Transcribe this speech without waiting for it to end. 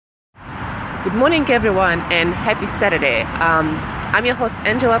Good morning, everyone, and happy Saturday. I'm your host,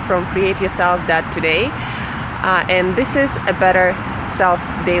 Angela, from CreateYourself.today, and this is a Better Self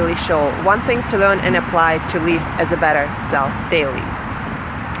Daily Show. One thing to learn and apply to live as a better self daily.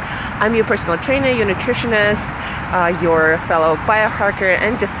 I'm your personal trainer, your nutritionist, your fellow biohacker,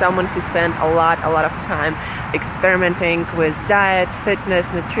 and just someone who spent a lot of time experimenting with diet, fitness,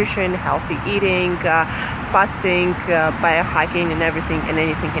 nutrition, healthy eating, fasting, biohacking, and everything and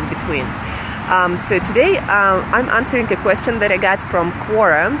anything in between. So today I'm answering a question that I got from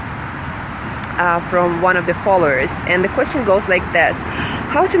Quora, from one of the followers, and the question goes like this: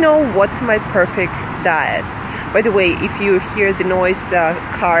 how to know what's my perfect diet? By the way, if you hear the noise,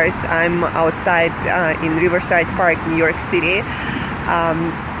 cars, I'm outside in Riverside Park, New York City,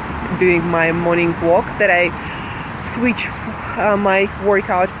 doing my morning walk that I switch my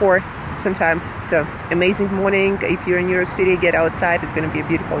workout for sometimes. So amazing morning. If you're in New York City, get outside. It's going to be a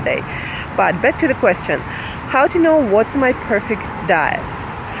beautiful day. But back to the question: how to know what's my perfect diet?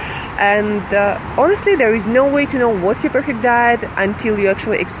 And honestly, there is no way to know what's your perfect diet until you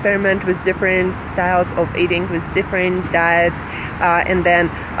actually experiment with different styles of eating, with different diets, and then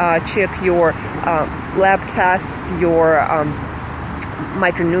check your lab tests, your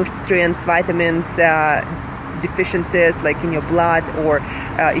micronutrients, vitamins, deficiencies like in your blood, or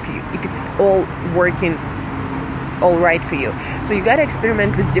if it's all working all right for you. So you gotta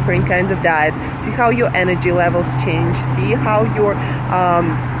experiment with different kinds of diets, see how your energy levels change, see how your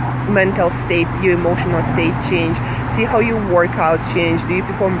mental state, your emotional state change, see how your workouts change. Do you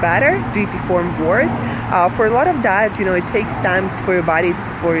perform better? Do you perform worse? For a lot of diets, it takes time for your body,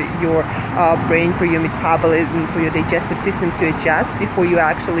 for your brain, for your metabolism, for your digestive system to adjust before you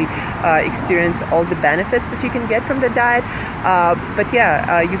actually experience all the benefits that you can get from the diet. But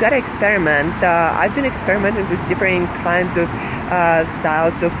you gotta experiment. I've been experimenting with different kinds of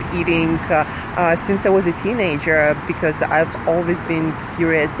styles of eating since I was a teenager, because I've always been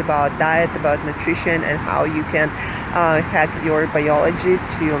curious about diet, about nutrition, and how you can hack your biology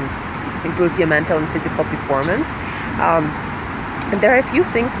to improve your mental and physical performance. And there are a few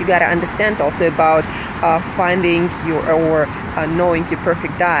things you gotta understand also about finding or knowing your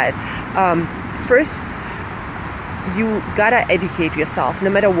perfect diet. First, you gotta educate yourself, no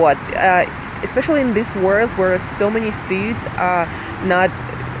matter what. Especially in this world where so many foods are not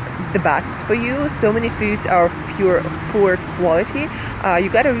the best for you, so many foods are of poor quality. You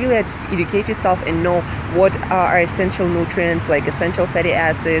gotta really educate yourself and know what are essential nutrients, like essential fatty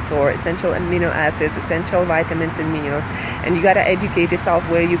acids or essential amino acids, essential vitamins and minerals, and you gotta educate yourself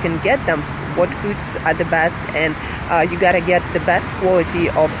where you can get them, what foods are the best, and you gotta get the best quality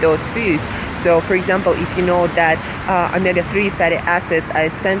of those foods. So, for example, if you know that omega-3 fatty acids are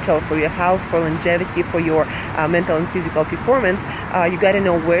essential for your health, for longevity, for your mental and physical performance, you got to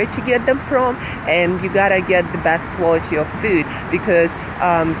know where to get them from, and you got to get the best quality of food. Because,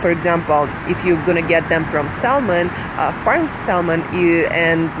 for example, if you're going to get them from salmon, farmed salmon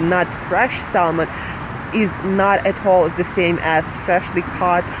and not fresh salmon is not at all the same as freshly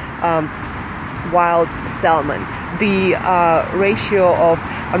caught wild salmon. The ratio of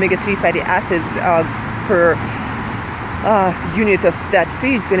omega-3 fatty acids per unit of that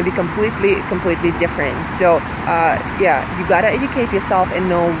food is going to be completely different. So you gotta educate yourself and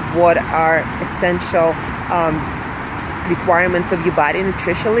know what are essential requirements of your body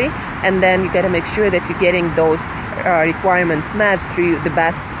nutritionally, and then you gotta make sure that you're getting those requirements met through the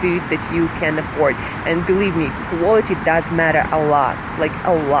best food that you can afford. And believe me, quality does matter a lot, like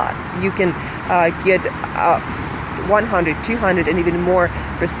a lot. You can get 100, 200, and even more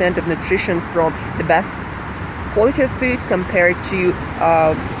 % of nutrition from the best quality of food compared to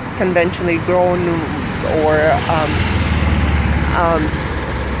conventionally grown or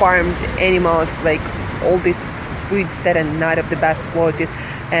farmed animals, like all these foods that are not of the best qualities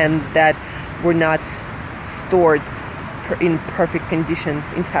and that were not stored in perfect condition,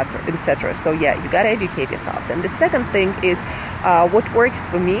 etc. So you gotta educate yourself. And the second thing is what works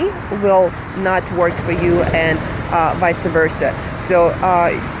for me will not work for you, and vice versa. So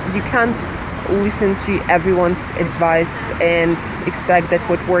you can't listen to everyone's advice and expect that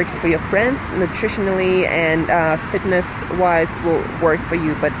what works for your friends nutritionally and fitness wise will work for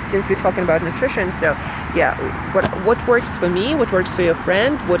you. But since we're talking about nutrition, so what works for me, what works for your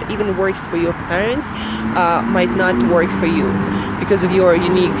friend, what even works for your parents might not work for you because of your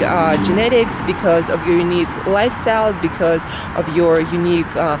unique genetics, because of your unique lifestyle, because of your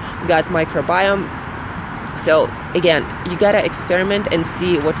unique gut microbiome. So again, you gotta experiment and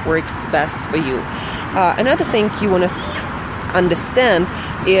see what works best for you. Another thing you wanna understand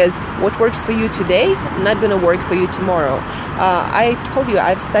is what works for you today not going to work for you tomorrow. I told you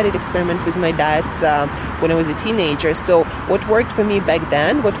I've studied experiment with my diets when I was a teenager. So what worked for me back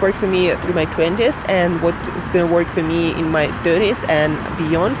then, what worked for me through my 20s, and what is going to work for me in my 30s and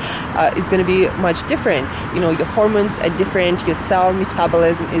beyond is going to be much different. Your hormones are different, your cell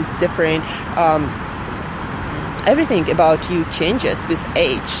metabolism is different. Everything about you changes with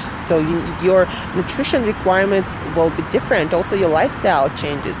age. So your nutrition requirements will be different. Also, your lifestyle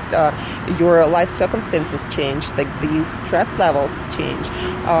changes. Your life circumstances change. Like the stress levels change.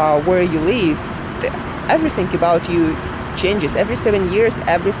 Where you live, everything about you changes. Every 7 years,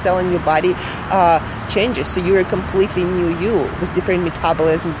 every cell in your body changes. So you're a completely new you with different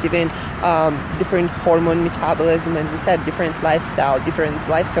metabolism, different hormone metabolism, and as I said, different lifestyle, different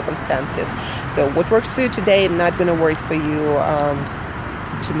life circumstances. So what works for you today is not going to work for you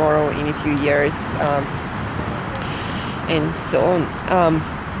tomorrow, in a few years, and so on.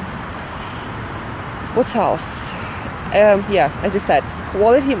 What else? As I said,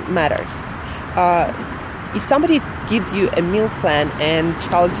 quality matters. If somebody gives you a meal plan and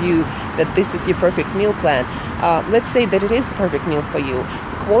tells you that this is your perfect meal plan, let's say that it is a perfect meal for you.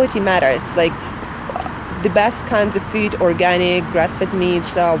 Quality matters. Like the best kinds of food, organic, grass-fed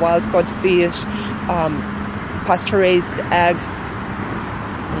meats, wild-caught fish, pasture-raised eggs,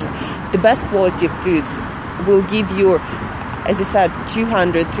 the best quality of foods will give you, as I said,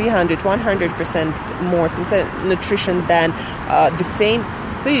 200, 300, 100% more nutrition than the same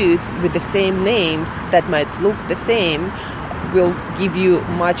foods with the same names that might look the same will give you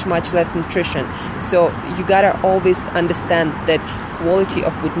much, much less nutrition. So you gotta always understand that quality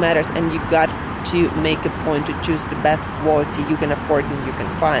of food matters, and you got to make a point to choose the best quality you can afford and you can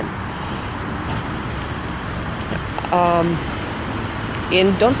find.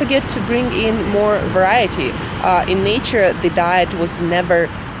 And don't forget to bring in more variety. In nature, the diet was never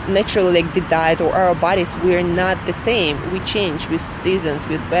naturally like the diet or our bodies. We're not the same. We change with seasons,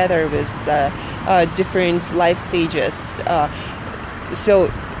 with weather, with different life stages.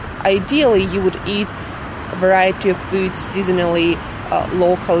 So ideally, you would eat a variety of foods seasonally,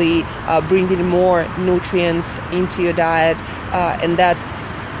 locally, bringing more nutrients into your diet, and that's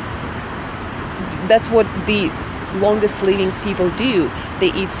what the longest living people do. They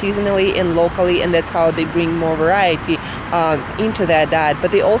eat seasonally and locally, and that's how they bring more variety into their diet.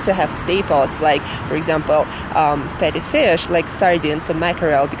 But they also have staples, like, for example, fatty fish like sardines or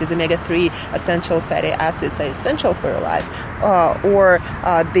mackerel, because omega-3 essential fatty acids are essential for your life. Or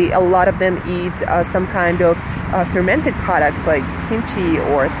a lot of them eat some kind of fermented products like kimchi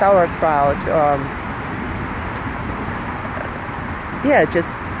or sauerkraut.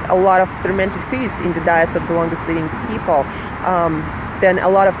 Just a lot of fermented foods in the diets of the longest living people. Then a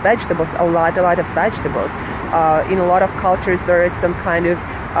lot of vegetables, a lot of vegetables. In a lot of cultures, there is some kind of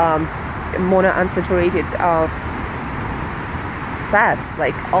monounsaturated fats,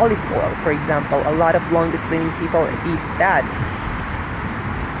 like olive oil, for example. A lot of longest living people eat that.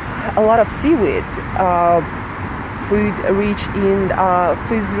 A lot of seaweed. Foods rich in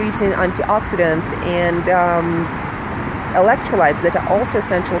antioxidants and electrolytes that are also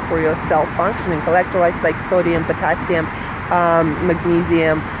essential for your cell functioning. Electrolytes like sodium, potassium,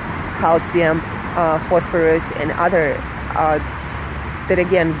 magnesium, calcium, phosphorus, and other that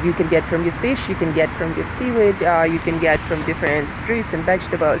again you can get from your fish, you can get from your seaweed, you can get from different fruits and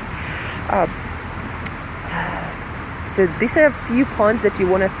vegetables. So these are a few points that you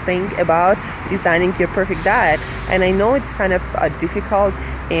want to think about designing your perfect diet. And I know it's kind of difficult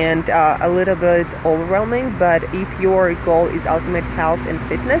and a little bit overwhelming, but if your goal is ultimate health and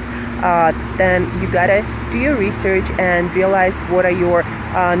fitness, then you gotta do your research and realize what are your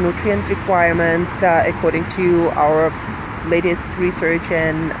nutrient requirements according to our latest research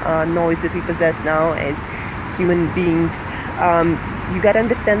and knowledge that we possess now as human beings. You gotta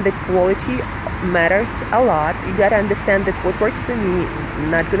understand that quality matters a lot. You gotta understand that what works for me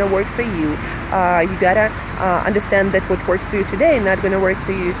not gonna work for you. You gotta understand that what works for you today not gonna work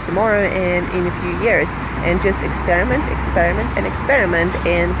for you tomorrow and in a few years. And just experiment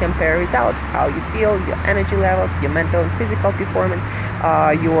and compare results. How you feel, your energy levels, your mental and physical performance,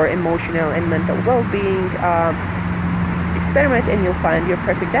 your emotional and mental well-being. Experiment and you'll find your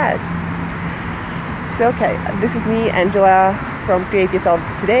perfect diet. So okay, this is me, Angela, from Create Yourself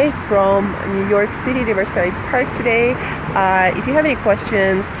Today, from New York City, Riverside Park today. If you have any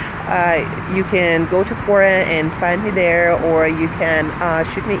questions, You can go to Quora and find me there, or you can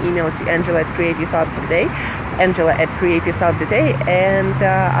shoot me an email to Angela@createyourself today and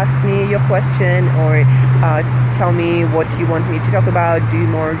ask me your question, or tell me what you want me to talk about, do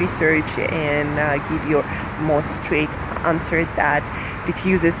more research, and give your most straight answer that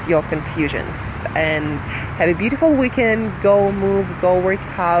diffuses your confusions. And have a beautiful weekend. Go move, go work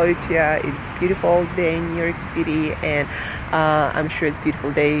out. It's a beautiful day in New York City, and I'm sure it's a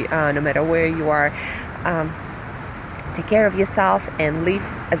beautiful day no matter where you are. Take care of yourself and live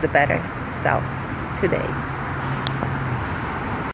as a better self today.